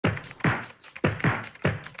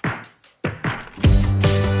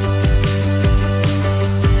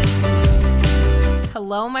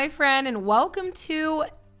Hello, my friend, and welcome to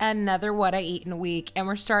another What I Eat in a Week. And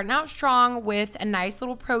we're starting out strong with a nice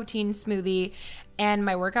little protein smoothie and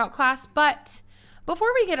my workout class. But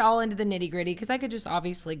before we get all into the nitty gritty, because I could just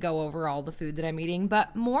obviously go over all the food that I'm eating,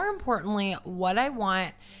 but more importantly, what I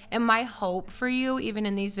want and my hope for you, even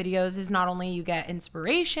in these videos, is not only you get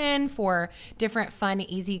inspiration for different fun,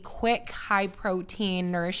 easy, quick, high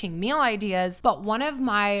protein, nourishing meal ideas, but one of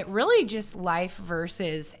my really just life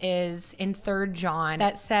verses is in 3 John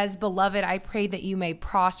that says, "Beloved, I pray that you may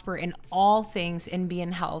prosper in all things and be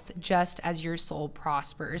in health, just as your soul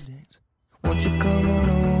prospers." Won't you come on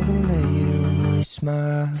over later and waste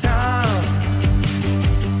my time?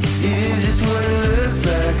 Is this what it looks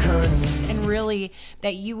like, honey? And really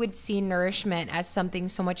that you would see nourishment as something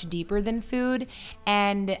so much deeper than food.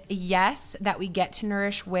 And yes, that we get to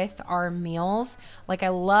nourish with our meals. Like, I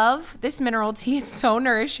love this mineral tea. It's so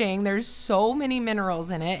nourishing. There's so many minerals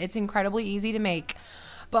in it. It's incredibly easy to make.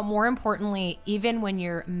 But more importantly, even when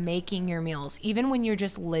you're making your meals, even when you're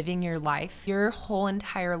just living your life, your whole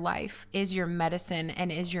entire life is your medicine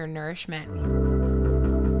and is your nourishment.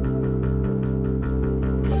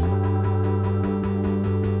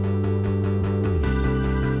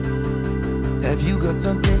 Have you got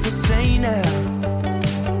something to say now?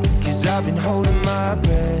 'Cause I've been holding my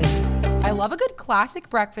breath. I love a good classic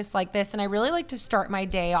breakfast like this, and I really like to start my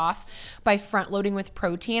day off by front loading with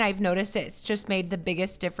protein. I've noticed it's just made the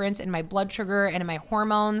biggest difference in my blood sugar and in my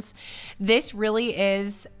hormones. This really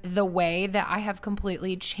is the way that I have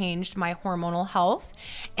completely changed my hormonal health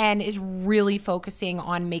and is really focusing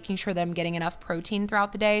on making sure that I'm getting enough protein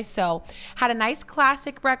throughout the day. So had a nice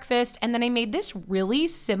classic breakfast, and then I made this really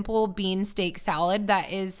simple bean steak salad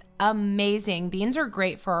that is amazing. Beans are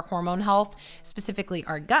great for our hormone health, specifically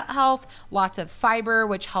our gut health, lots of fiber,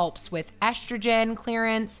 which helps with estrogen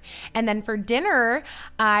clearance. And then for dinner,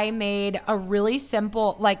 I made a really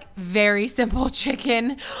simple, like very simple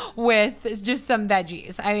chicken with just some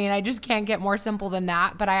veggies. I mean, I just can't get more simple than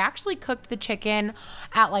that. But I actually cooked the chicken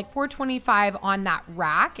at like 425 on that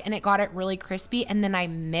rack, and it got it really crispy. And then I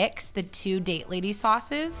mixed the 2 Date Lady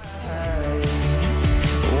sauces.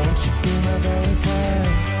 Won't you be my Valentine?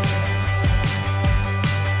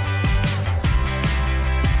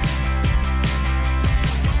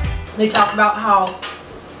 They talk about how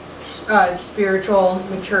spiritual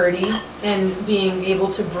maturity and being able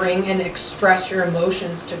to bring and express your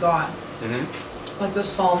emotions to God. Like the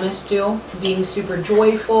psalmists do, being super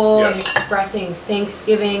joyful and expressing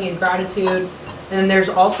thanksgiving and gratitude. And then there's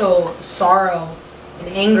also sorrow and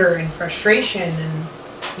anger and frustration, and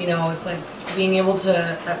you know, it's like being able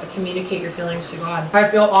to communicate your feelings to God. I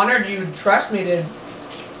feel honored you trust me to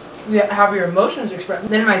have your emotions expressed.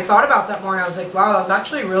 Then I thought about that more, and I was like, wow, that was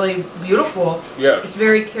actually really beautiful. Yes. It's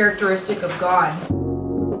very characteristic of God.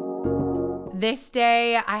 This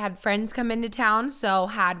day I had friends come into town, so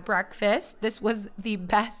had breakfast. This was the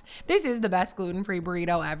best. This is the best gluten-free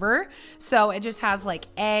burrito ever. So it just has like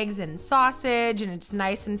eggs and sausage, and it's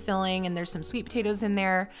nice and filling, and there's some sweet potatoes in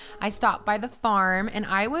there. I stopped by the farm, and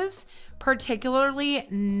I was particularly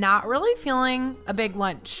not really feeling a big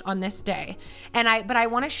lunch on this day. But I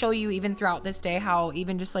want to show you even throughout this day how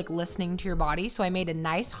even just like listening to your body. So I made a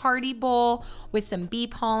nice hearty bowl with some bee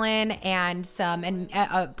pollen and some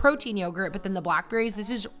protein yogurt, but then the blackberries,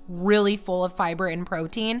 this is really full of fiber and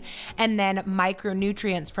protein, and then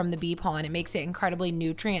micronutrients from the bee pollen. It makes it incredibly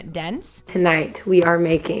nutrient dense. Tonight we are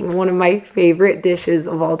making one of my favorite dishes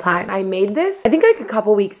of all time. I made this, I think like a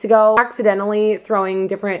couple weeks ago, accidentally throwing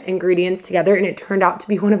different ingredients together, and it turned out to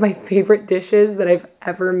be one of my favorite dishes that I've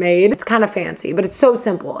ever made. It's kind of fancy, but it's so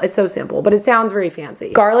simple. It's so simple, but it sounds very fancy.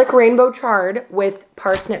 Garlic rainbow chard with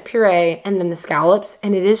parsnip puree and then the scallops,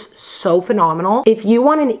 and it is so phenomenal. If you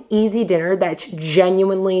want an easy dinner that's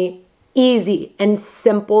genuinely easy and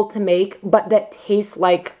simple to make, but that tastes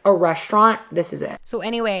like a restaurant, this is it. So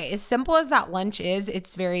anyway, as simple as that lunch is,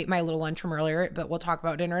 it's very, my little lunch from earlier, but we'll talk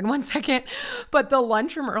about dinner in 1 second. But the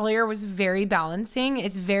lunch from earlier was very balancing.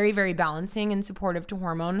 It's very, very balancing and supportive to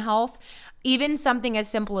hormone health. Even something as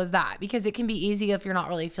simple as that, because it can be easy if you're not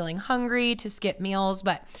really feeling hungry to skip meals,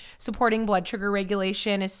 but supporting blood sugar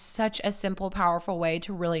regulation is such a simple, powerful way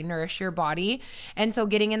to really nourish your body. And so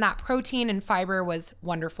getting in that protein and fiber was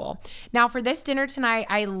wonderful. Now for this dinner tonight,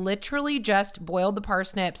 I literally just boiled the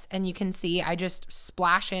parsnips, and you can see I just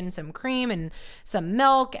splash in some cream and some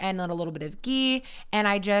milk and then a little bit of ghee, and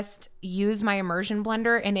I just use my immersion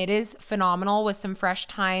blender, and it is phenomenal with some fresh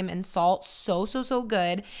thyme and salt. So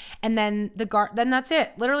good. And then then that's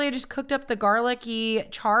it. Literally, I just cooked up the garlicky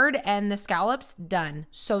chard and the scallops. Done.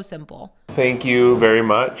 So simple. Thank you very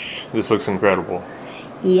much. This looks incredible.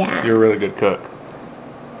 Yeah. You're a really good cook.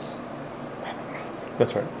 That's nice.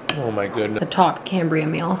 That's right. Oh my goodness. The top Cambria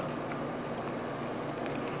meal.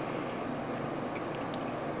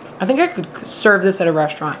 I think I could serve this at a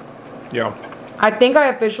restaurant. Yeah. I think I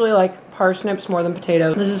officially like parsnips more than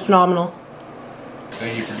potatoes. This is phenomenal.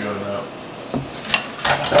 Thank you for doing that.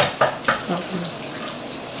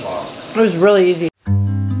 Wow. It was really easy.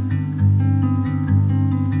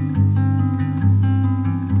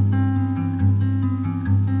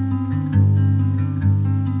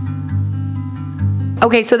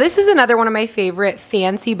 Okay, so this is another one of my favorite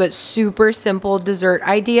fancy but super simple dessert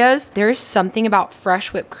ideas. There's something about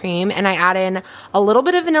fresh whipped cream, and I add in a little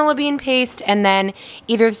bit of vanilla bean paste and then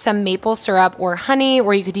either some maple syrup or honey,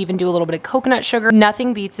 or you could even do a little bit of coconut sugar.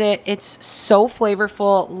 Nothing beats it. It's so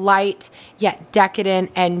flavorful, light, yet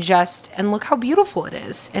decadent, and look how beautiful it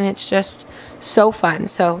is. And it's just so fun.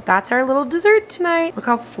 So that's our little dessert tonight. Look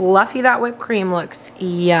how fluffy that whipped cream looks.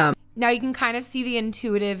 Yum. Now you can kind of see the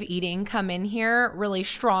intuitive eating come in here really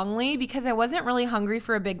strongly because I wasn't really hungry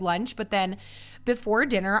for a big lunch, but then before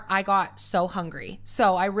dinner, I got so hungry.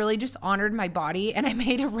 So I really just honored my body and I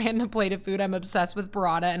made a random plate of food. I'm obsessed with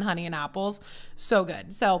burrata and honey and apples. So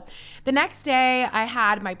good. So the next day I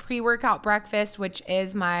had my pre-workout breakfast, which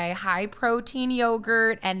is my high protein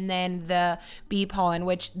yogurt and then the bee pollen,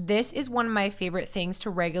 which this is one of my favorite things to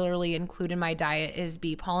regularly include in my diet is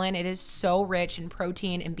bee pollen. It is so rich in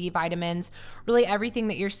protein and B vitamins, really everything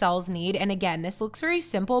that your cells need. And again, this looks very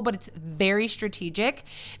simple, but it's very strategic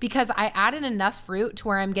because I added enough fruit to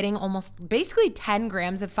where I'm getting almost basically 10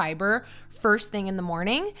 grams of fiber first thing in the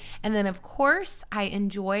morning. And then of course I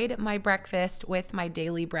enjoyed my breakfast with my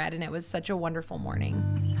daily bread and it was such a wonderful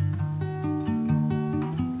morning.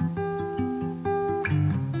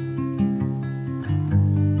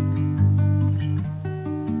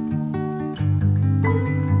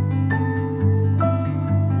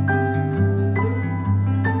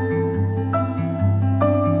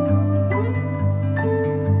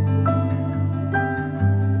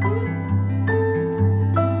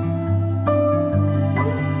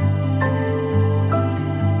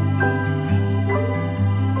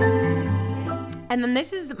 And then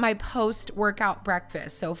this is my post-workout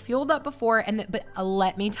breakfast. So fueled up before, but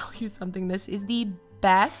let me tell you something. This is the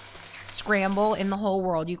best scramble in the whole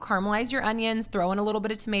world. You caramelize your onions, throw in a little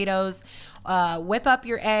bit of tomatoes, whip up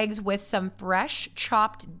your eggs with some fresh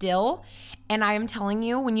chopped dill. And I am telling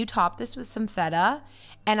you, when you top this with some feta,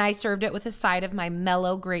 and I served it with a side of my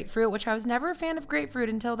mellow grapefruit, which I was never a fan of grapefruit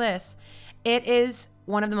until this. It is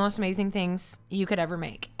one of the most amazing things you could ever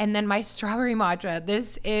make. And then my strawberry matcha.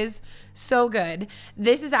 This is so good.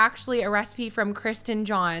 This is actually a recipe from Kristen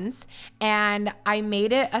Johns, and I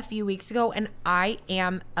made it a few weeks ago, and I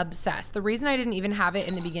am obsessed. The reason I didn't even have it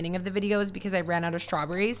in the beginning of the video is because I ran out of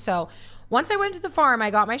strawberries. So once I went to the farm, I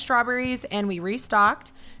got my strawberries and we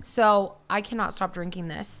restocked. So I cannot stop drinking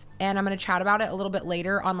this. And I'm going to chat about it a little bit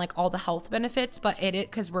later on like all the health benefits, but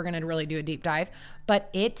because we're going to really do a deep dive, but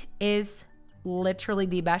it is literally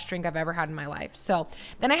the best drink I've ever had in my life. So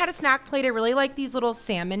then I had a snack plate. I really like these little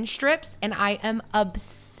salmon strips, and I am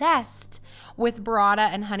obsessed with burrata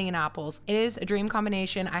and honey and apples. It is a dream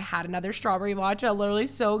combination. I had another strawberry matcha, literally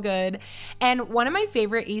so good. And one of my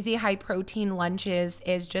favorite easy high protein lunches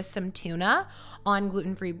is just some tuna on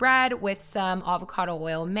gluten-free bread with some avocado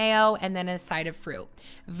oil mayo and then a side of fruit.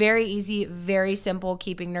 Very easy, very simple,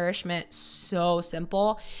 keeping nourishment so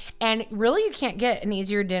simple. And really you can't get an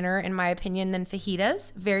easier dinner in my opinion than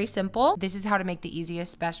fajitas. Very simple. This is how to make the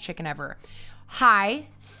easiest, best chicken ever. High,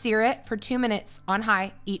 sear it for 2 minutes on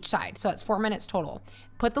high each side. So it's 4 minutes total.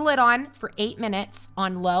 Put the lid on for 8 minutes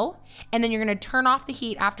on low, and then you're gonna turn off the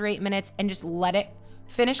heat after 8 minutes and just let it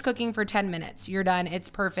finish cooking for 10 minutes. You're done. It's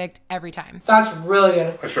perfect every time. That's really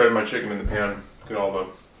good. I shredded my chicken in the pan. Get all the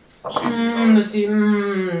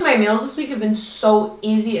seasoning. My meals this week have been so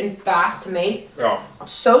easy and fast to make. Yeah.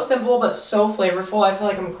 So simple, but so flavorful. I feel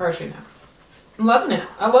like I'm crushing it. I'm loving it.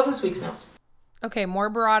 I love this week's meals. Okay, more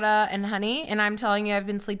burrata and honey, and I'm telling you, I've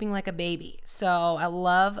been sleeping like a baby. So I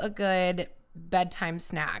love a good bedtime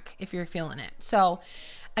snack if you're feeling it. So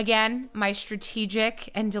again, my strategic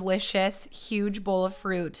and delicious huge bowl of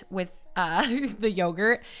fruit with the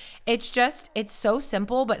yogurt. It's so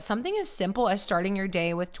simple, but something as simple as starting your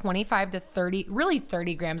day with 25 to 30, really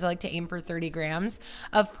 30 grams. I like to aim for 30 grams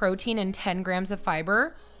of protein and 10 grams of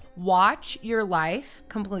fiber. Watch your life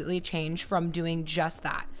completely change from doing just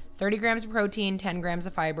that. 30 grams of protein, 10 grams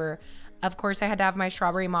of fiber. Of course, I had to have my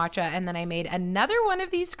strawberry matcha, and then I made another one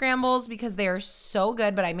of these scrambles because they are so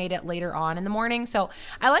good, but I made it later on in the morning. So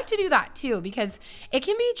I like to do that too because it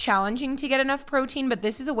can be challenging to get enough protein, but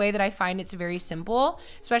this is a way that I find it's very simple,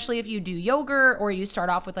 especially if you do yogurt or you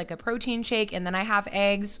start off with like a protein shake, and then I have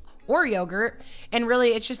eggs. or yogurt. And really,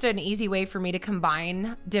 it's just an easy way for me to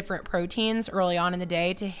combine different proteins early on in the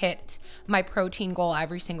day to hit my protein goal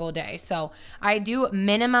every single day. So I do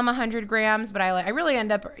minimum 100 grams, but I really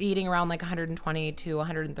end up eating around like 120 to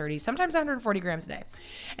 130, sometimes 140 grams a day.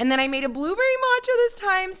 And then I made a blueberry matcha this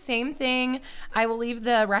time. Same thing. I will leave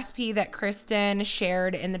the recipe that Kristen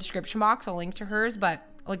shared in the description box. I'll link to hers, but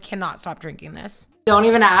I cannot stop drinking this. Don't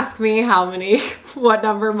even ask me what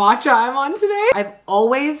number matcha I'm on today. I've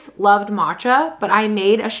always loved matcha, but I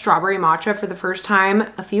made a strawberry matcha for the first time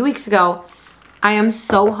a few weeks ago. I am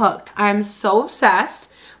so hooked. I am so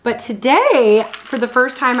obsessed. But today, for the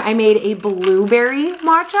first time, I made a blueberry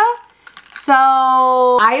matcha. So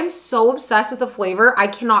I am so obsessed with the flavor. I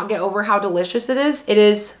cannot get over how delicious it is. It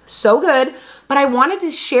is so good. But I wanted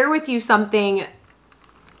to share with you something.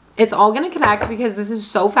 It's all gonna connect because this is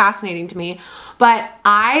so fascinating to me. But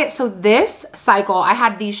so this cycle, I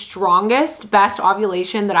had the strongest, best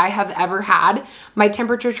ovulation that I have ever had. My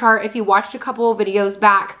temperature chart, if you watched a couple of videos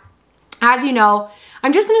back, as you know,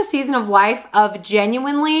 I'm just in a season of life of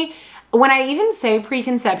genuinely, when I even say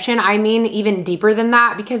preconception, I mean even deeper than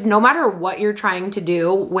that, because no matter what you're trying to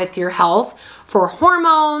do with your health for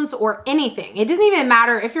hormones or anything, it doesn't even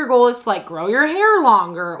matter if your goal is to like grow your hair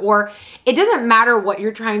longer, or it doesn't matter what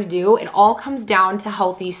you're trying to do. It all comes down to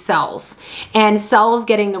healthy cells and cells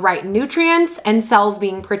getting the right nutrients and cells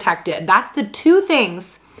being protected. That's the two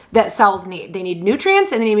things that cells need. They need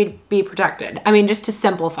nutrients and they need to be protected. I mean, just to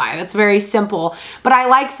simplify, that's very simple, but I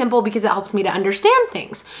like simple because it helps me to understand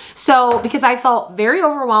things. So because I felt very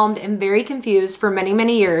overwhelmed and very confused for many,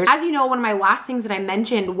 many years. As you know, one of my last things that I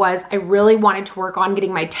mentioned was I really wanted to work on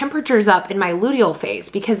getting my temperatures up in my luteal phase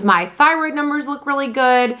because my thyroid numbers look really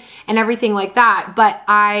good and everything like that, but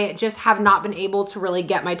I just have not been able to really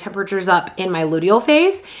get my temperatures up in my luteal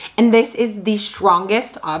phase. And this is the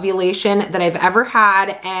strongest ovulation that I've ever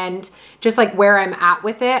had. And just like where I'm at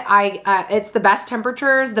with it, it's the best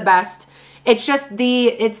temperatures, I've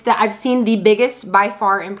seen the biggest by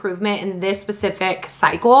far improvement in this specific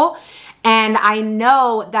cycle. And I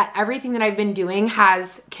know that everything that I've been doing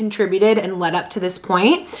has contributed and led up to this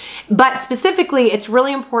point. But specifically, it's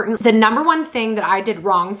really important. The number one thing that I did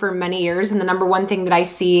wrong for many years, and the number one thing that I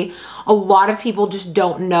see a lot of people just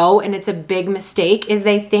don't know, and it's a big mistake, is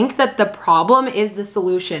they think that the problem is the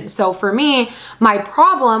solution. So for me, my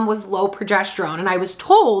problem was low progesterone. And I was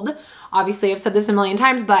told, obviously I've said this a million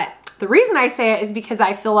times, but the reason I say it is because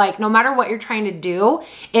I feel like no matter what you're trying to do,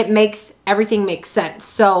 it makes everything make sense.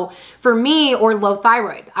 So for me, or low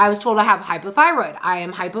thyroid, I was told I have hypothyroid. I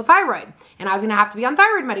am hypothyroid, and I was gonna have to be on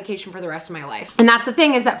thyroid medication for the rest of my life. And that's the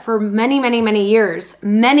thing, is that for many, many, many years,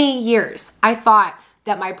 I thought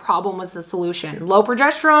that my problem was the solution. Low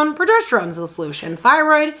progesterone, progesterone's the solution.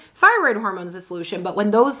 Thyroid hormone's the solution. But when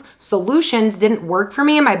those solutions didn't work for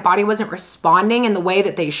me and my body wasn't responding in the way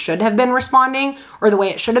that they should have been responding, or the way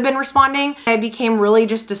it should have been responding, I became really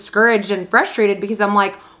just discouraged and frustrated because I'm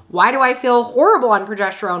like, why do I feel horrible on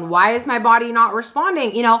progesterone? Why is my body not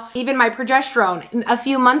responding? You know, even my progesterone a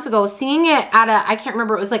few months ago, seeing it at I can't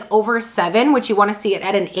remember, it was like over 7, which you want to see it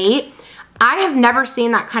at an 8. I have never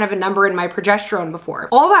seen that kind of a number in my progesterone before.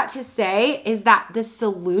 All that to say is that the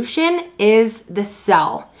solution is the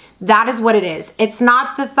cell. That is what it is. It's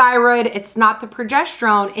not the thyroid, it's not the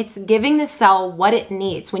progesterone, it's giving the cell what it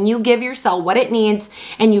needs. When you give your cell what it needs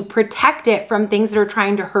and you protect it from things that are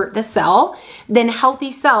trying to hurt the cell, then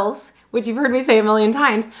healthy cells, which you've heard me say a million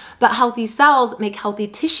times, but healthy cells make healthy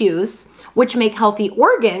tissues, which make healthy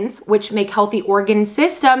organs, which make healthy organ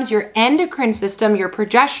systems, your endocrine system, your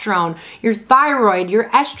progesterone, your thyroid, your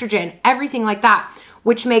estrogen, everything like that,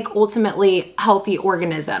 which make ultimately healthy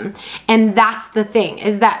organism. And that's the thing,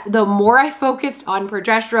 is that the more I focused on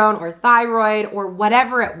progesterone or thyroid or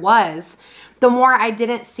whatever it was, the more I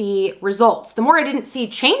didn't see results, the more I didn't see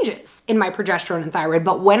changes in my progesterone and thyroid.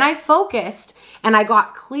 But when I focused and I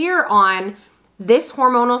got clear on this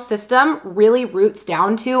hormonal system really roots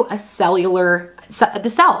down to the cell.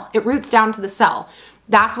 It roots down to the cell.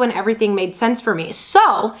 That's when everything made sense for me.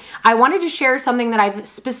 So I wanted to share something that I've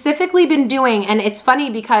specifically been doing. And it's funny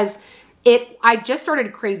because I just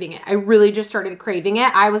started craving it. I really just started craving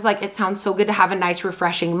it. I was like, it sounds so good to have a nice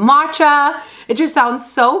refreshing matcha. It just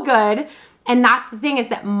sounds so good. And that's the thing, is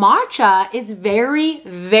that matcha is very,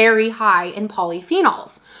 very high in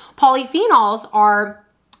polyphenols. Polyphenols are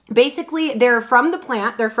basically, they're from the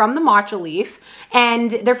plant, they're from the matcha leaf,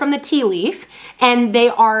 and they're from the tea leaf, and they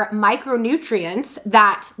are micronutrients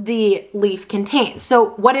that the leaf contains. So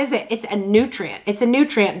what is it? It's a nutrient. It's a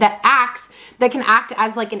nutrient that acts that can act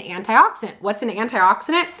as like an antioxidant. What's an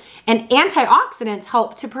antioxidant? And antioxidants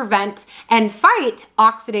help to prevent and fight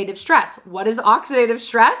oxidative stress. What is oxidative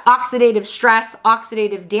stress? Oxidative stress,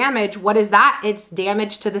 oxidative damage. What is that? It's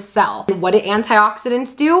damage to the cell. And what do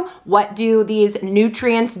antioxidants do? What do these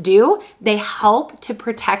nutrients do? They help to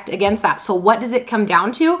protect against that. So what does it come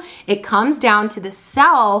down to? It comes down to the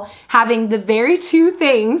cell having the very two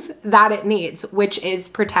things that it needs, which is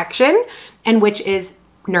protection and which is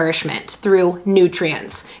nourishment through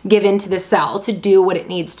nutrients given to the cell to do what it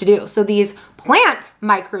needs to do. So these plant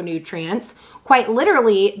micronutrients, quite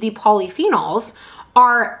literally the polyphenols,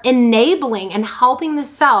 are enabling and helping the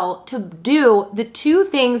cell to do the two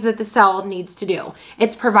things that the cell needs to do.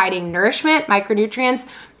 It's providing nourishment, micronutrients,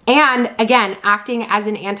 and again, acting as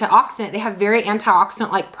an antioxidant. They have very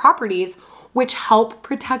antioxidant-like properties which help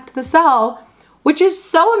protect the cell, which is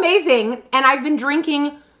so amazing. And I've been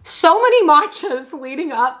drinking so many matchas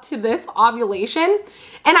leading up to this ovulation.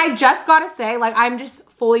 And I just gotta say, like, I'm just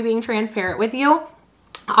fully being transparent with you.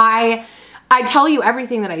 I tell you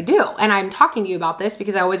everything that I do, and I'm talking to you about this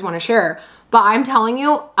because I always want to share. But I'm telling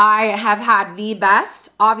you, I have had the best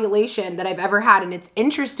ovulation that I've ever had. And it's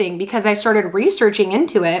interesting because I started researching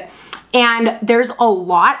into it, and there's a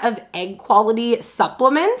lot of egg quality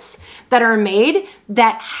supplements that are made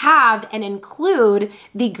that have and include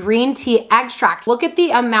the green tea extract. Look at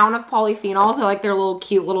the amount of polyphenols. I like their little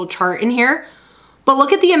cute little chart in here. But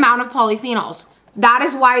look at the amount of polyphenols. That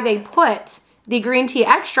is why they put the green tea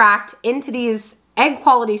extract into these egg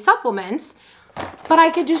quality supplements. But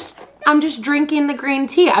I'm just drinking the green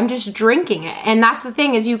tea. I'm just drinking it. And that's the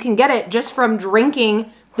thing, is you can get it just from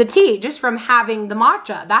drinking the tea, just from having the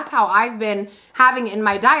matcha. That's how I've been having it in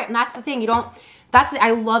my diet. And that's the thing,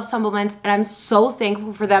 I love supplements and I'm so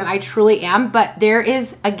thankful for them. I truly am. But there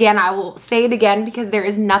is, again, I will say it again, because there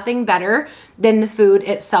is nothing better than the food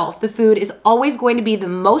itself. The food is always going to be the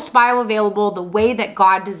most bioavailable, the way that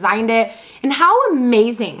God designed it. And how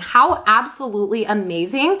amazing, how absolutely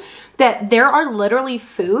amazing that there are literally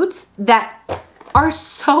foods that are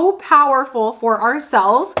so powerful for our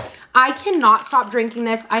cells. I cannot stop drinking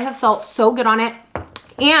this. I have felt so good on it.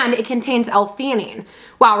 And it contains L-theanine.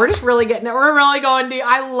 Wow, we're just really getting it. We're really going deep.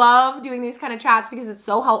 I love doing these kind of chats because it's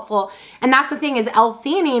so helpful. And that's the thing, is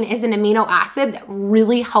L-theanine is an amino acid that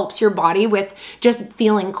really helps your body with just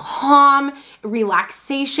feeling calm,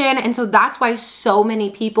 relaxation. And so that's why so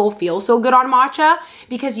many people feel so good on matcha,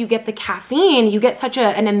 because you get the caffeine. You get such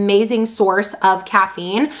an amazing source of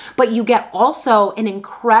caffeine, but you get also an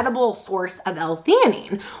incredible source of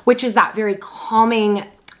L-theanine, which is that very calming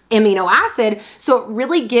amino acid. So it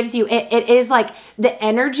really gives you, it is like the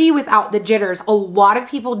energy without the jitters. A lot of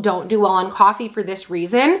people don't do well on coffee for this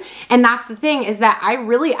reason. And that's the thing, is that I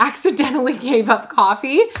really accidentally gave up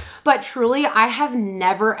coffee, but truly I have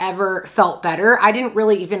never ever felt better. I didn't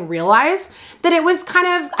really even realize that it was kind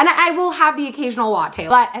of, and I will have the occasional latte.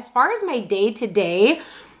 But as far as my day to day,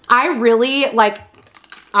 I really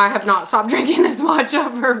I have not stopped drinking this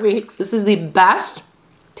matcha for weeks. This is the best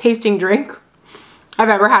tasting drink I've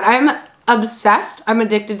ever had. I'm obsessed. I'm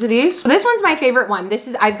addicted to these. So this one's my favorite one.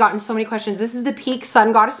 I've gotten so many questions. This is the Peak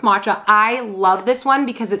Sun Goddess Matcha. I love this one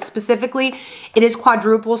because it is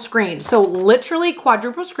quadruple screened. So literally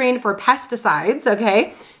quadruple screened for pesticides,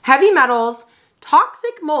 okay? Heavy metals,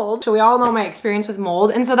 toxic mold. So we all know my experience with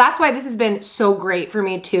mold. And so that's why this has been so great for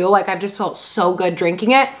me too. Like, I've just felt so good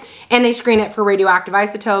drinking it. And they screen it for radioactive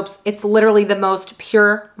isotopes. It's literally the most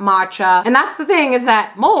pure matcha. And that's the thing, is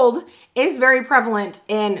that mold is very prevalent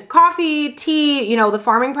in coffee, tea. You know, the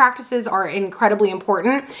farming practices are incredibly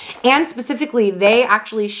important. And specifically, they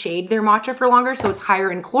actually shade their matcha for longer, so it's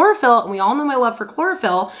higher in chlorophyll. And we all know my love for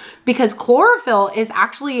chlorophyll, because chlorophyll is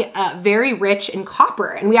actually very rich in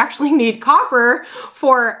copper. And we actually need copper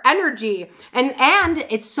for energy. And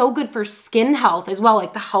it's so good for skin health as well,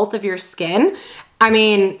 like the health of your skin. I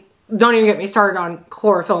mean, don't even get me started on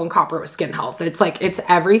chlorophyll and copper with skin health. It's like, it's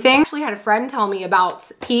everything. I actually had a friend tell me about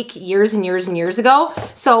Peak years and years and years ago.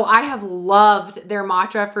 So I have loved their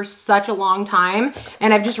matcha for such a long time,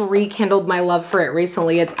 and I've just rekindled my love for it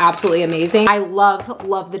recently. It's absolutely amazing. I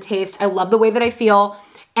love the taste. I love the way that I feel.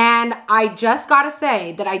 And I just gotta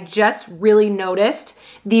say that I just really noticed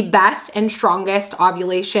the best and strongest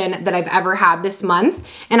ovulation that I've ever had this month.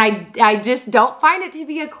 And I just don't find it to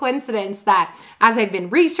be a coincidence that as I've been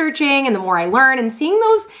researching and the more I learn and seeing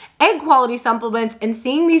those egg quality supplements and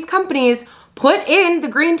seeing these companies put in the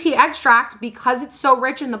green tea extract because it's so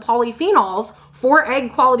rich in the polyphenols for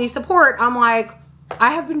egg quality support, I'm like,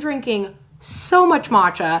 I have been drinking so much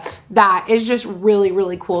matcha that is just really,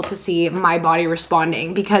 really cool to see my body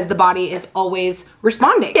responding, because the body is always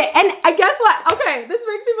responding. Okay, and I guess what? Okay, this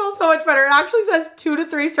makes me feel so much better. It actually says 2 to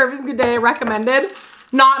 3 servings a day recommended,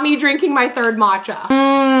 not me drinking my 3rd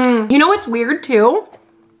matcha. You know what's weird too?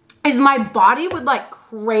 Is my body would like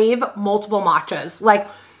crave multiple matchas. Like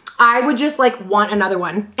I would just like want another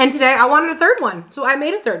one. And today I wanted a 3rd one. So I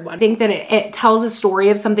made a 3rd one. I think that it tells a story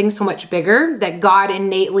of something so much bigger, that God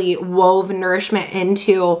innately wove nourishment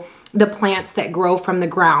into the plants that grow from the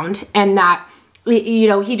ground, and that, you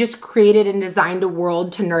know, he just created and designed a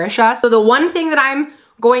world to nourish us. So the one thing that I'm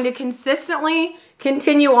going to consistently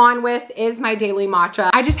continue on with is my daily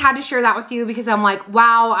matcha. I just had to share that with you because I'm like,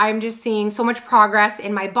 wow, I'm just seeing so much progress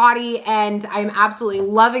in my body, and I'm absolutely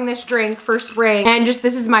loving this drink for spring. And just,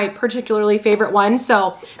 this is my particularly favorite one.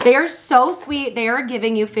 So they are so sweet. They are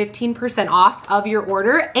giving you 15% off of your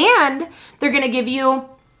order, and they're gonna give you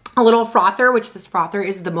a little frother, which this frother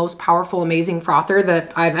is the most powerful, amazing frother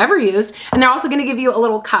that I've ever used. And they're also gonna give you a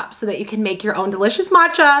little cup so that you can make your own delicious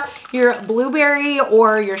matcha, your blueberry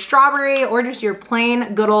or your strawberry, or just your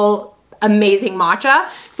plain good old amazing matcha.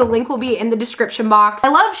 So link will be in the description box. I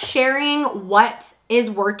love sharing what is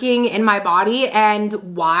working in my body and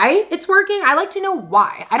why it's working. I like to know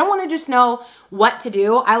why. I don't wanna just know what to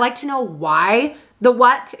do. I like to know why the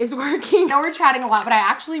what is working. Now we're chatting a lot, but I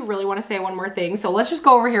actually really want to say one more thing. So let's just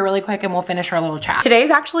go over here really quick and we'll finish our little chat.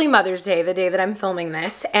 Today's actually Mother's Day, the day that I'm filming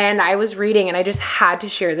this. And I was reading and I just had to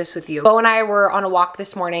share this with you. Bo and I were on a walk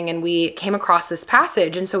this morning and we came across this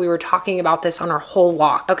passage. And so we were talking about this on our whole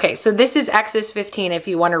walk. Okay, so this is Exodus 15 if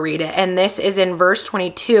you want to read it. And this is in verse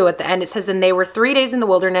 22 at the end. It says, "And they were 3 days in the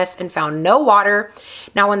wilderness and found no water.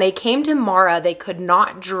 Now when they came to Marah, they could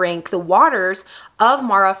not drink the waters of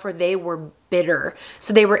Marah, for they were bitter."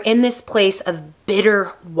 So they were in this place of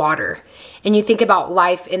bitter water. And you think about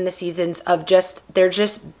life in the seasons of there's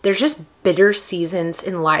just bitter seasons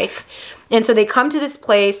in life. And so they come to this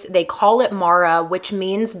place, they call it Marah, which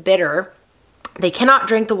means bitter. They cannot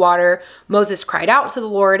drink the water. Moses cried out to the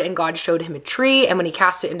Lord, and God showed him a tree, and when he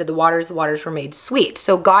cast it into the waters were made sweet.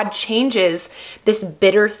 So God changes this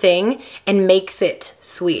bitter thing and makes it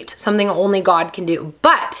sweet, something only God can do.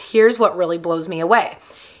 But here's what really blows me away.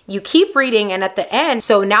 You keep reading, and at the end,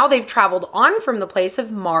 so now they've traveled on from the place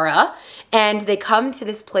of Marah, and they come to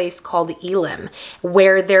this place called Elim,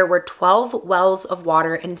 where there were 12 wells of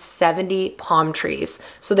water and 70 palm trees.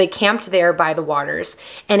 So they camped there by the waters.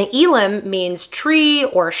 And Elim means tree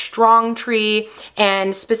or strong tree.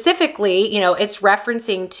 And specifically, you know, it's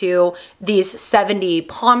referencing to these 70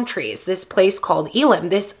 palm trees, this place called Elim,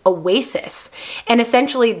 this oasis. And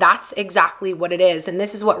essentially that's exactly what it is. And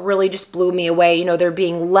this is what really just blew me away. You know, they're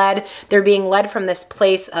being led from this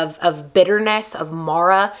place of bitterness, of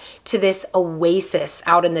Marah, to this oasis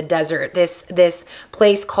out in the desert, this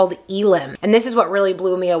place called Elim. And this is what really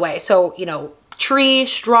blew me away. So, you know, tree,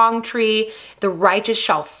 strong tree, the righteous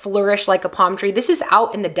shall flourish like a palm tree. This is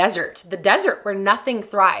out in the desert where nothing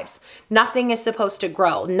thrives. Nothing is supposed to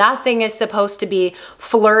grow. Nothing is supposed to be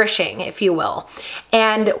flourishing, if you will.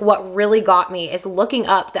 And what really got me is looking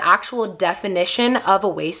up the actual definition of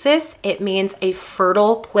oasis. It means a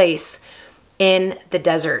fertile place in the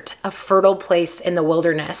desert, a fertile place in the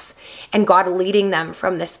wilderness, and God leading them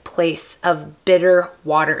from this place of bitter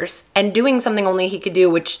waters and doing something only he could do,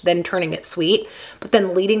 which then turning it sweet, but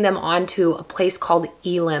then leading them onto a place called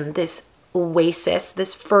Elim, this oasis,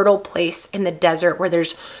 this fertile place in the desert where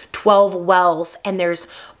there's 12 wells and there's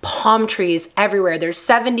palm trees everywhere. There's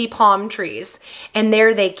 70 palm trees, and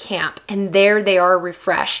there they camp, and there they are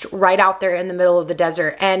refreshed right out there in the middle of the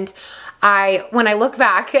desert. And when I look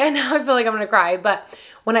back, and now I feel like I'm gonna cry, but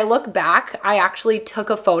when I look back, I actually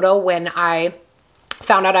took a photo when I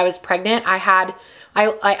found out I was pregnant. I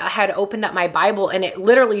had opened up my Bible, and it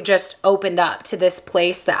literally just opened up to this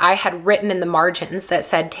place that I had written in the margins that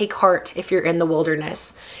said, "Take heart if you're in the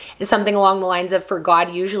wilderness." And something along the lines of, for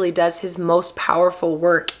God usually does his most powerful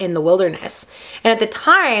work in the wilderness. And at the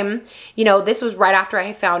time, you know, this was right after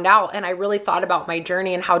I found out, and I really thought about my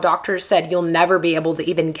journey and how doctors said you'll never be able to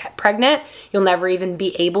even get pregnant. You'll never even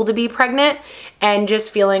be able to be pregnant. And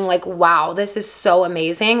just feeling like, wow, this is so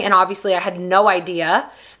amazing. And obviously I had no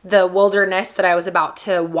idea the wilderness that I was about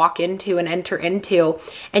to walk into and enter into.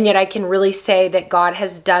 And yet I can really say that God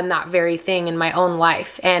has done that very thing in my own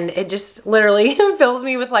life. And it just literally fills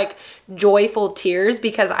me with like joyful tears,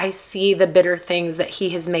 because I see the bitter things that he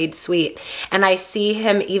has made sweet. And I see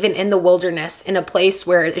him even in the wilderness, in a place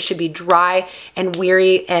where it should be dry and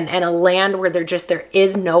weary, and a land where there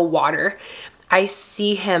is no water. I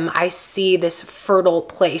see him, I see this fertile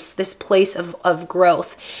place, this place of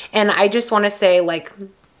growth. And I just want to say, like,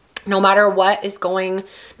 no matter what is going,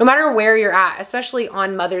 no matter where you're at, especially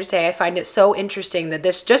on Mother's Day. I find it so interesting that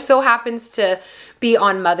this just so happens to be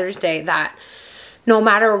on Mother's Day, that no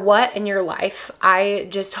matter what in your life, I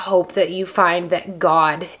just hope that you find that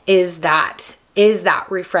God is that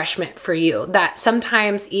refreshment for you. That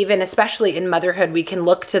sometimes, even especially in motherhood, we can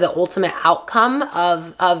look to the ultimate outcome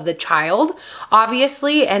of the child,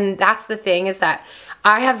 obviously. And that's the thing, is that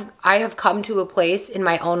I have come to a place in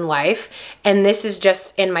my own life, and this is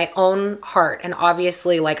just in my own heart. And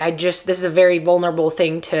obviously, like, this is a very vulnerable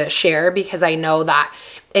thing to share, because I know that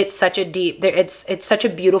it's such a it's such a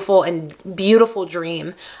beautiful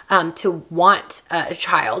dream to want a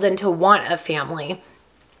child and to want a family.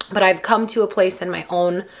 But I've come to a place in my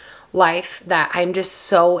own life that I'm just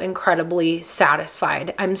so incredibly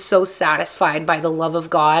satisfied. I'm so satisfied by the love of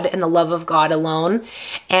God and the love of God alone.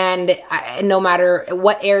 And no matter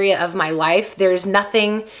what area of my life, there is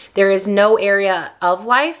no area of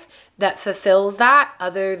life that fulfills that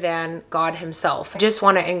other than God himself. I just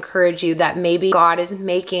want to encourage you that maybe God is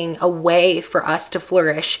making a way for us to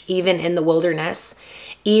flourish, even in the wilderness,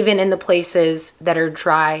 even in the places that are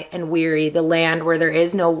dry and weary, the land where there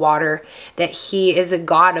is no water, that he is a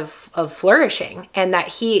God of flourishing, and that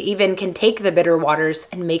he even can take the bitter waters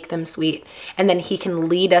and make them sweet. And then he can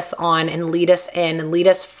lead us on and lead us in and lead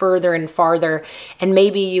us further and farther. And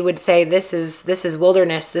maybe you would say, this is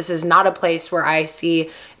wilderness. This is not a place where I see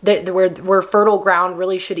where fertile ground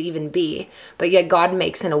really should even be. But yet God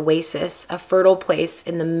makes an oasis, a fertile place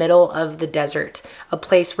in the middle of the desert, a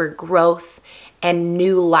place where growth and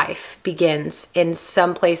new life begins in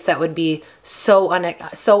some place that would be so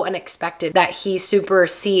unexpected, that he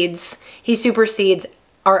supersedes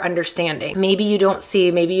our understanding. Maybe you don't see,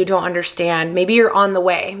 maybe you don't understand, maybe you're on the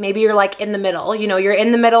way, maybe you're like in the middle, you know, you're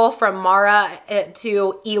in the middle from Mara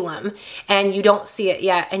to Elam, and you don't see it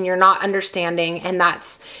yet, and you're not understanding,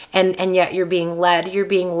 and yet you're being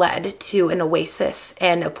led to an oasis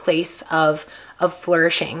and a place of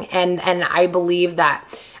flourishing. And I believe that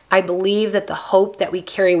the hope that we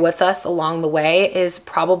carry with us along the way is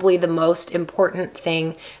probably the most important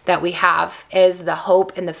thing that we have, is the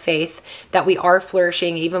hope and the faith that we are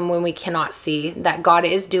flourishing even when we cannot see, that God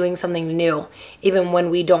is doing something new even when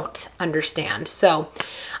we don't understand. So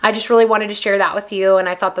I just really wanted to share that with you, and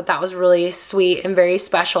I thought that was really sweet and very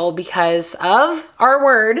special because of our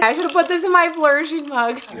word. I should have put this in my flourishing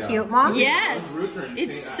mug. Yeah. Cute, Mom? Yes,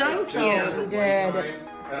 it's so cute. We did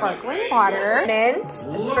sparkling water, mint,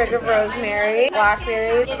 a sprig of rosemary,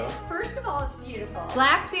 blackberries. First of all, it's beautiful.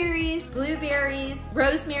 Blackberries, blueberries,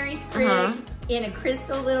 rosemary sprig in a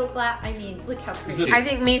crystal little glass. I mean, look how pretty. I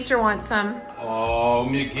think Meester wants some. Oh,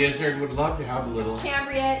 me gizzard would love to have a little.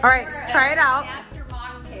 Cambria. All right, try it out. Master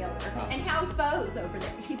mocktail. And how's Bo's over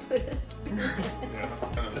there? He put a spoon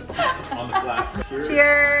On the flats.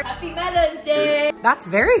 Cheers. Happy Mother's Day. That's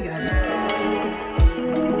very good.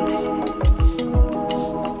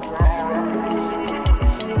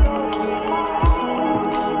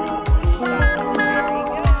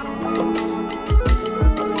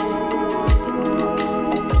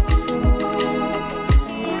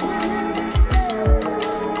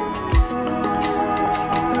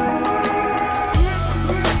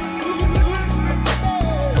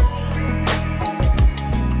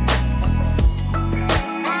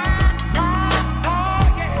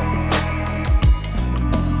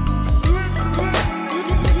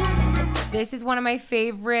 This is one of my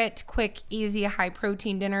favorite quick, easy, high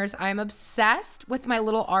protein dinners. I'm obsessed with my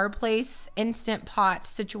little Our Place Instant Pot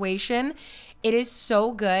situation. It is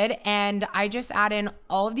so good, and I just add in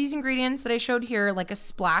all of these ingredients that I showed here, like a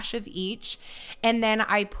splash of each, and then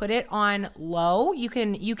I put it on low. You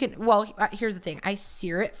can well, here's the thing. I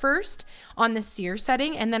sear it first on the sear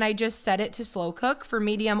setting, and then I just set it to slow cook for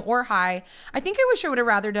medium or high. I think I wish I would have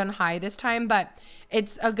rather done high this time, but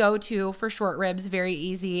it's a go-to for short ribs, very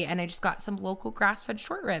easy, and I just got some local grass-fed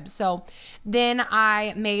short ribs. So then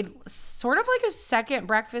I made sort of like a second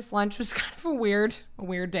breakfast lunch. It was kind of a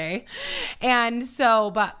weird day. And so,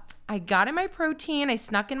 but I got in my protein. I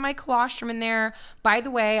snuck in my colostrum in there. By the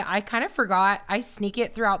way, I kind of forgot. I sneak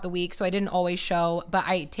it throughout the week, so I didn't always show, but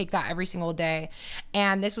I take that every single day.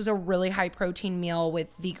 And this was a really high protein meal with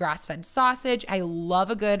the grass-fed sausage. I love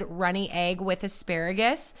a good runny egg with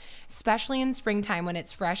asparagus, especially in springtime when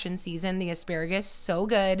it's fresh in season. The asparagus, so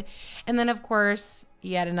good. And then, of course,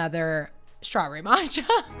 yet another strawberry matcha.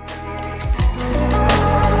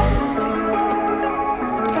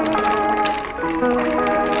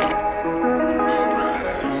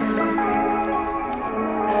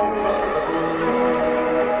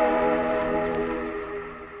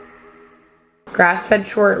 Grass-fed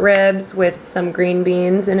short ribs with some green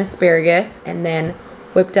beans and asparagus, and then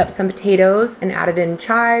whipped up some potatoes and added in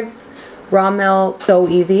chives, raw milk, so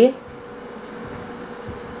easy.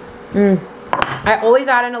 I always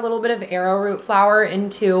add in a little bit of arrowroot flour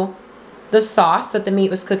into the sauce that the meat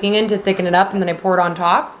was cooking in to thicken it up, and then I pour it on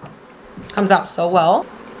top. Comes out so well.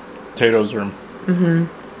 Potatoes are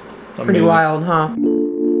Pretty wild, huh?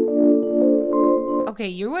 Okay,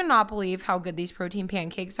 you would not believe how good these protein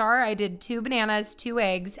pancakes are. I did 2 bananas, 2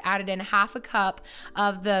 eggs, added in half a cup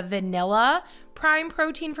of the vanilla prime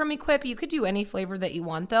protein from Equip. You could do any flavor that you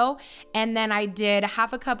want though. And then I did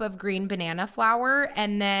half a cup of green banana flour.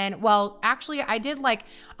 And then, well, actually I did like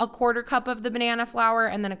a 1/4 cup of the banana flour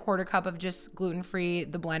and then a 1/4 cup of just gluten-free,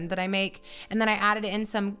 the blend that I make. And then I added in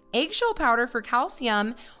some eggshell powder for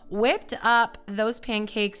calcium, whipped up those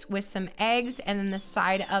pancakes with some eggs and then the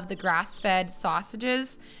side of the grass-fed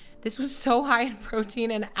sausages. This was so high in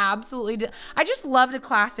protein and absolutely, I just loved a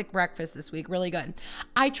classic breakfast this week. Really good.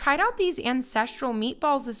 I tried out these ancestral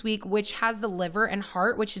meatballs this week, which has the liver and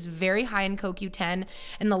heart, which is very high in CoQ10,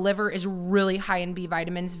 and the liver is really high in B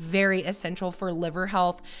vitamins, very essential for liver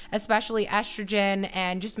health, especially estrogen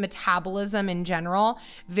and just metabolism in general.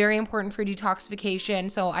 Very important for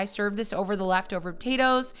detoxification. So I served this over the leftover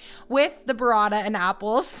potatoes with the burrata and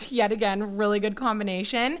apples. Yet again, really good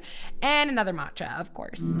combination. And another matcha, of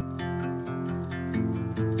course.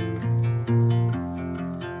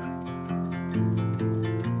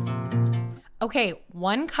 Okay,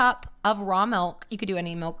 1 cup of raw milk. You could do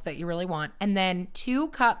any milk that you really want. And then 2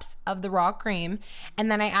 cups of the raw cream.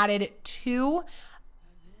 And then I added 2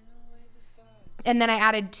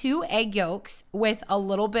 egg yolks with a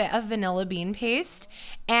little bit of vanilla bean paste.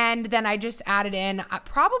 And then I just added in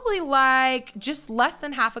probably like just less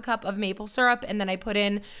than half a cup of maple syrup. And then I put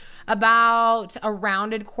in about a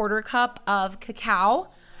rounded 1/4 cup of cacao.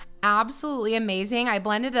 Absolutely amazing. I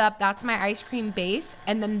blended it up. That's my ice cream base.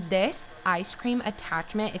 And then this ice cream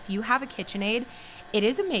attachment, if you have a KitchenAid, it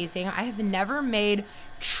is amazing. I have never made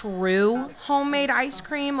true homemade ice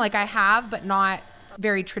cream like I have, but not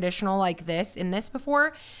very traditional like this in this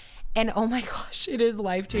before. And oh my gosh, it is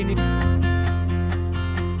life-changing.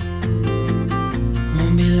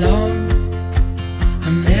 Won't be long,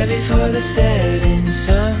 I'm there before the setting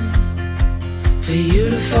sun, for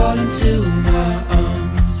you to fall into my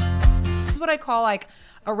arms. This is what I call like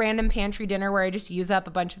a random pantry dinner where I just use up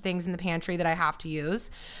a bunch of things in the pantry that I have to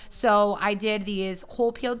use. So I did these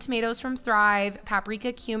whole peeled tomatoes from Thrive,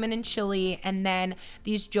 paprika, cumin, and chili, and then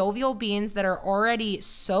these jovial beans that are already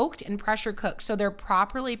soaked and pressure cooked, so they're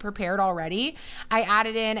properly prepared already. I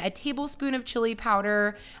added in a tablespoon of chili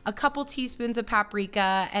powder, a couple teaspoons of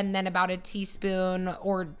paprika, and then about a teaspoon,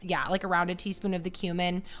 or yeah, like around a teaspoon of the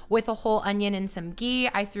cumin with a whole onion and some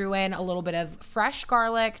ghee. I threw in a little bit of fresh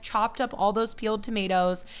garlic, chopped up all those peeled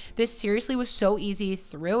tomatoes. This seriously was so easy.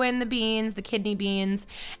 Threw in the beans, the kidney beans,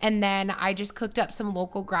 and then I just cooked up some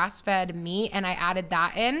local grass-fed meat and I added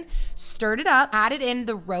that in, stirred it up, added in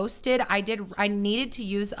the roasted. I needed to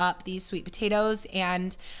use up these sweet potatoes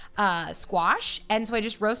and squash, and so I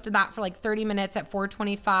just roasted that for like 30 minutes at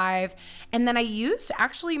 425, and then I used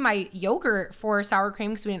actually my yogurt for sour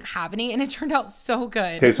cream because we didn't have any, and it turned out so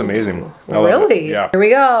good. tastes amazing. Really? Yeah. Here we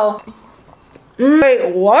go.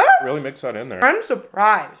 Wait, what? Really mix that in there. I'm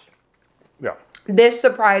surprised. Yeah. This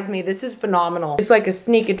surprised me. This is phenomenal. It's like a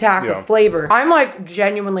sneak attack of flavor. I'm like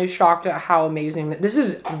genuinely shocked at how amazing this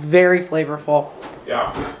is. Very flavorful.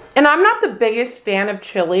 Yeah. And I'm not the biggest fan of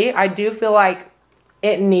chili. I do feel like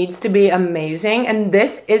it needs to be amazing, and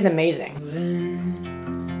this is amazing.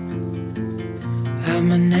 Have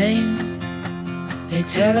my name, they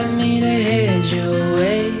telling me to head your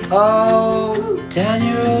way. Oh down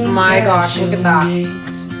your road, my gosh, look at that. Gates.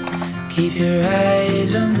 Keep your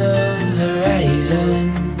eyes on the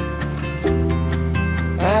horizon.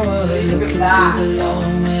 I was looking to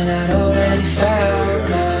belong when I'd already found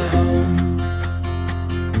my home.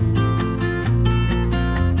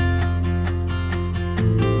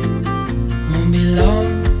 Won't be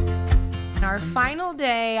long. Our final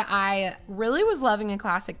day, I really was loving a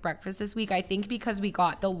classic breakfast this week. I think because we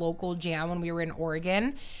got the local jam when we were in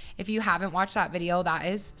Oregon. If you haven't watched that video, that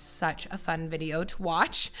is such a fun video to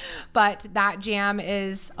watch. But that jam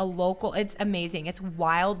is a local, it's amazing. It's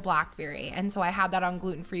wild blackberry. And so I had that on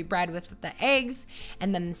gluten-free bread with the eggs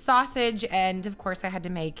and then the sausage. And of course I had to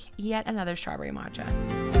make yet another strawberry matcha.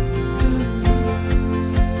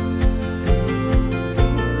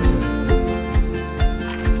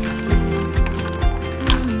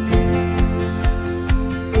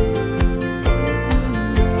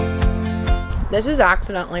 This is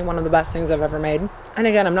accidentally one of the best things I've ever made. And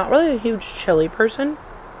again, I'm not really a huge chili person.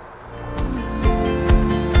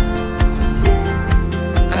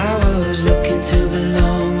 I was looking to belong.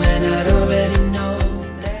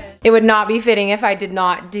 It would not be fitting if I did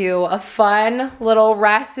not do a fun little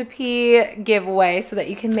recipe giveaway so that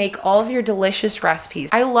you can make all of your delicious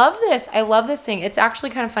recipes. I love this. I love this thing. It's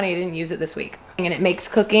actually kind of funny I didn't use it this week. And it makes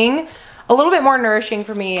cooking a little bit more nourishing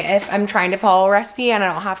for me if I'm trying to follow a recipe and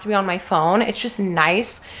I don't have to be on my phone. It's just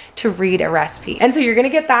nice to read a recipe. And so you're gonna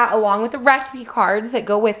get that along with the recipe cards that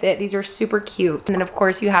go with it. These are super cute. And then of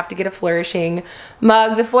course you have to get a Flourishing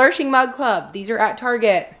mug, the Flourishing Mug Club. These are at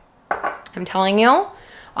Target. I'm telling you.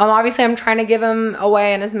 Obviously I'm trying to give them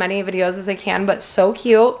away in as many videos as I can, but so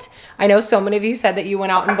cute. I know so many of you said that you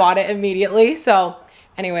went out and bought it immediately. So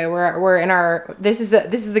anyway, we're in our, this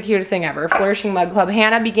is the cutest thing ever. Flourishing Mug Club.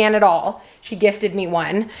 Hannah began it all. She gifted me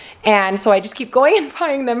one. And so I just keep going and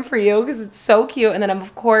buying them for you because it's so cute. And then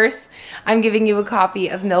of course, I'm giving you a copy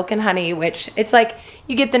of Milk and Honey, which it's like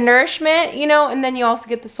you get the nourishment, you know, and then you also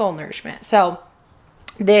get the soul nourishment. So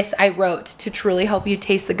this I wrote to truly help you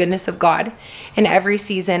taste the goodness of God in every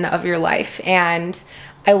season of your life. And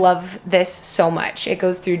I love this so much. It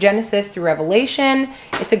goes through Genesis, through Revelation.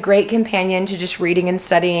 It's a great companion to just reading and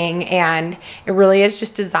studying, and it really is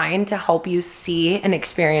just designed to help you see and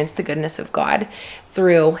experience the goodness of God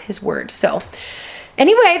through His Word. So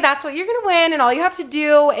anyway, that's what you're gonna win, and all you have to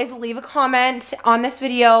do is leave a comment on this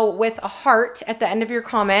video with a heart at the end of your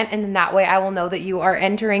comment, and then that way I will know that you are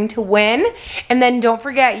entering to win. And then don't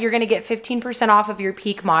forget, you're gonna get 15% off of your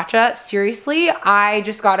Peak Matcha. Seriously, I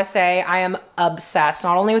just gotta say, I am obsessed,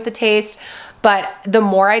 not only with the taste, but the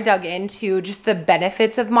more I dug into just the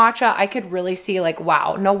benefits of matcha, I could really see like,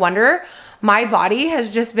 wow, no wonder my body has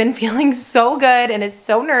just been feeling so good and is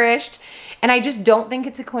so nourished. And I just don't think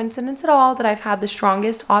it's a coincidence at all that I've had the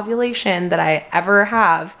strongest ovulation that I ever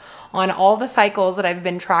have on all the cycles that I've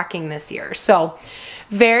been tracking this year. So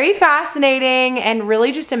very fascinating, and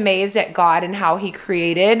really just amazed at God and how He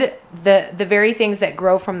created the very things that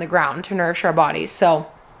grow from the ground to nourish our bodies. So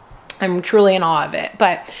I'm truly in awe of it.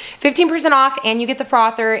 But 15% off, and you get the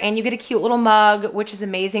frother, and you get a cute little mug, which is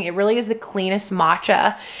amazing. It really is the cleanest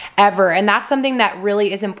matcha ever. And that's something that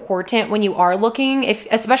really is important when you are looking,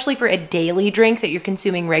 especially for a daily drink that you're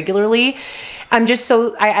consuming regularly.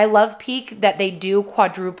 I love Peak that they do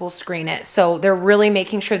quadruple screen it. So they're really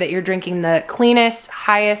making sure that you're drinking the cleanest,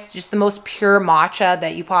 highest, just the most pure matcha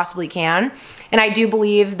that you possibly can. And I do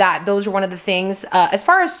believe that those are one of the things as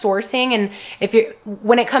far as sourcing, and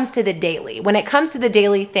when it comes to the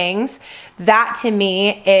daily things, that to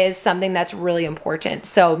me is something that's really important.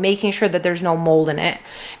 So making sure that there's no mold in it,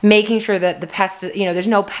 making sure that there's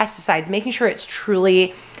no pesticides, making sure it's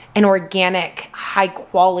truly an organic, high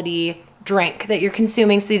quality drink that you're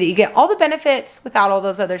consuming so that you get all the benefits without all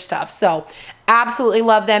those other stuff. So absolutely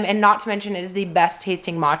love them, and not to mention it is the best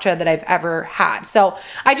tasting matcha that I've ever had. So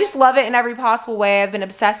I just love it in every possible way. I've been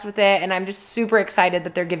obsessed with it, and I'm just super excited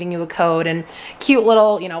that they're giving you a code and cute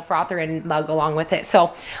little, you know, frother and mug along with it.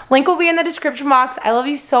 So link will be in the description box. I love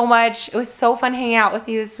you so much. It was so fun hanging out with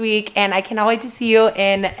you this week, and I cannot wait to see you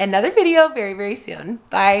in another video very, very soon.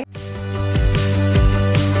 Bye.